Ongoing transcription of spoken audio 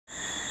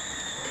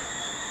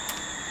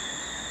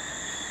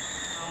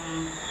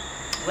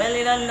Well,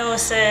 you don't know,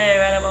 sir,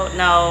 right about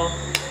now,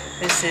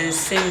 this is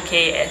Simone,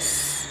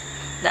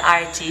 the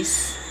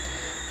artist.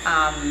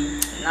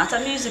 Not a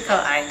musical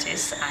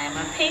artist, I am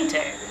a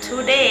painter.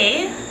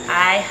 Today,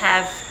 I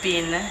have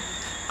been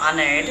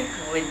honored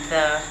with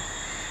the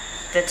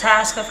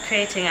task of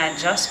creating a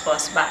Just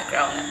Bus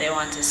background that they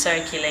want to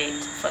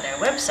circulate for their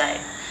website.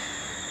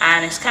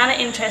 And it's kind of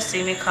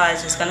interesting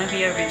because it's going to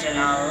be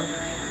original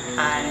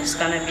and it's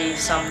going to be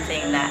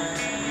something that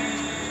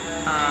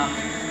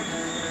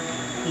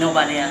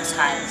nobody else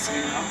has,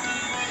 you know.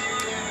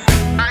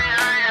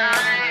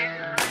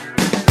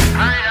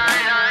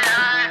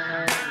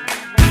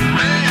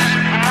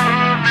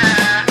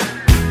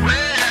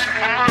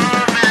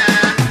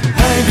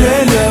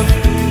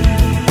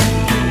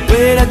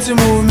 To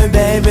move me,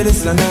 baby, this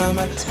is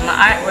normal.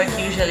 My artwork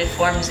usually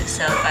forms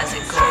itself as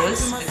it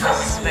goes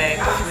because it's very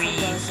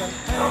free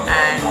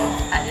and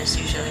I just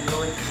usually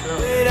go with the flow.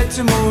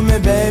 To move me,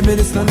 baby,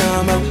 this is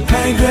normal.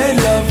 High grade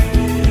love,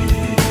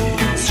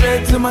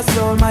 straight to my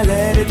soul, my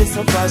lady, this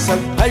so partial.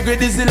 High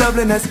grade is the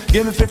loveliness,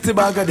 give me 50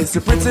 bag of this.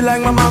 You're pretty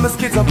like my mama's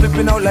kids, I'm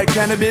flipping out like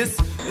cannabis.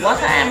 What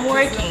I am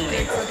working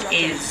with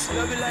is,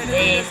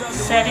 they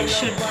said it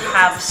should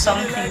have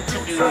something to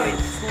do with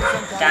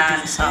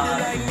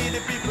dancehall,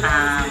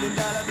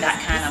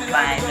 that kind of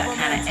vibe, that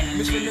kind of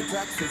energy,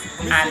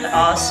 and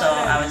also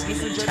I was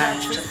given a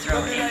chance to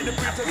throw in a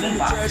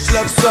boombox.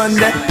 Love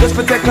Sunday, just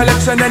protect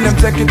collection and them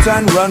take it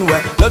and run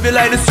away. Love you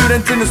like the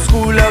student in the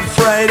school of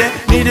Friday.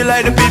 Need you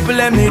like the people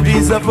them need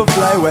visa for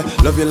flyway.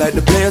 Love you like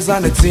the players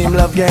on the team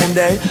love game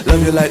day.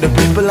 Love you like the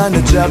people on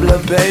the job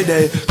love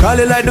payday. Call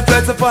you like the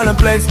flights upon a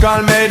plane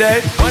call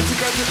Mayday.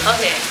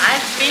 Okay,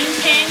 I've been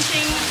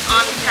painting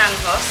on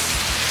canvas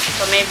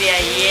for maybe a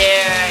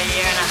year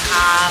and a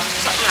half,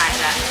 something like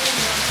that.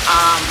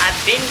 I've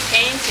been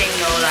painting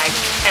though, like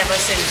ever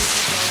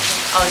since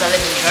I was a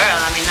little girl.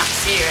 I mean, not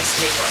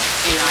seriously, but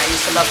you know, I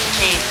used to love to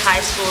paint.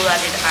 High school, I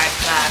did art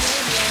class.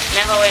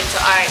 Never went to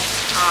art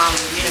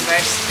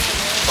university,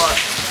 but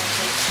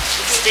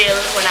still,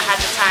 when I had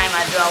the time,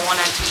 I'd do a 1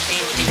 or 2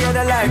 paintings.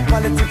 Together like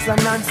politics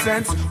and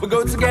nonsense. We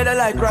go together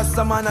like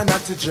Rastaman and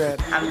not to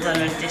dread. I'm done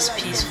with this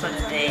piece for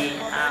the day.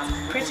 I'm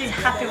pretty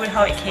happy with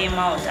how it came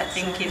out. I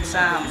think it's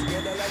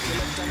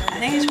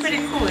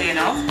pretty cool, you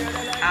know.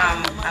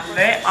 I'm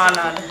very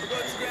honored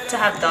to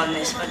have done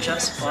this for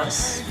Just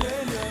Bus.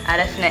 I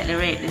definitely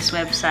rate this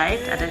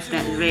website. I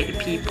definitely rate the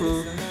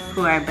people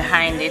who are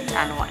behind it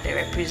and what they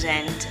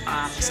represent.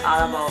 It's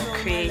all about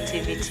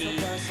creativity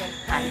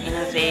and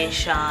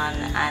innovation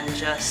and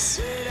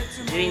just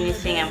doing the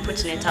thing and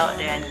putting it out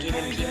there and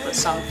giving people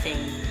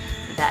something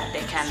that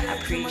they can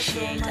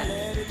appreciate. And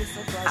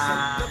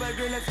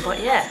but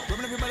yeah,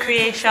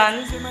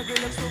 creation,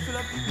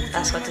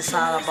 that's what it's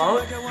all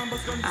about,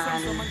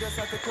 and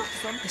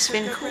it's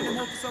been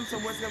cool.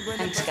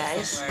 Thanks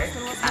guys.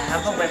 I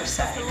have a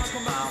website.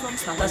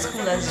 It's not as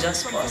cool as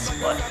Just Bus,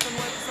 but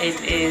it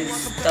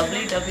is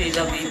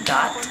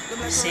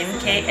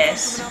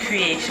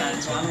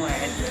www.simkescreations, one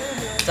word,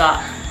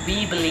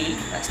 .weebly,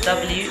 that's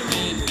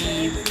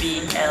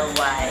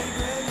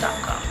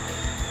WEEBLY.com.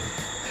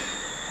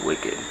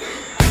 Wicked.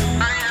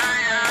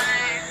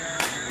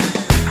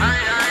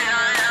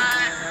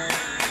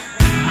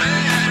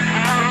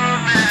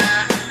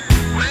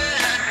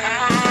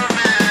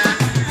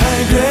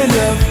 High grade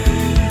love,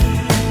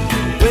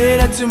 way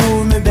that you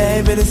move me,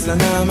 baby, this is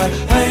normal.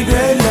 High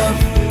grade love,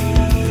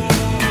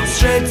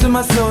 straight to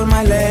my soul,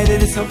 my lady,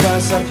 this so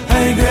partial.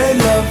 High grade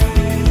love.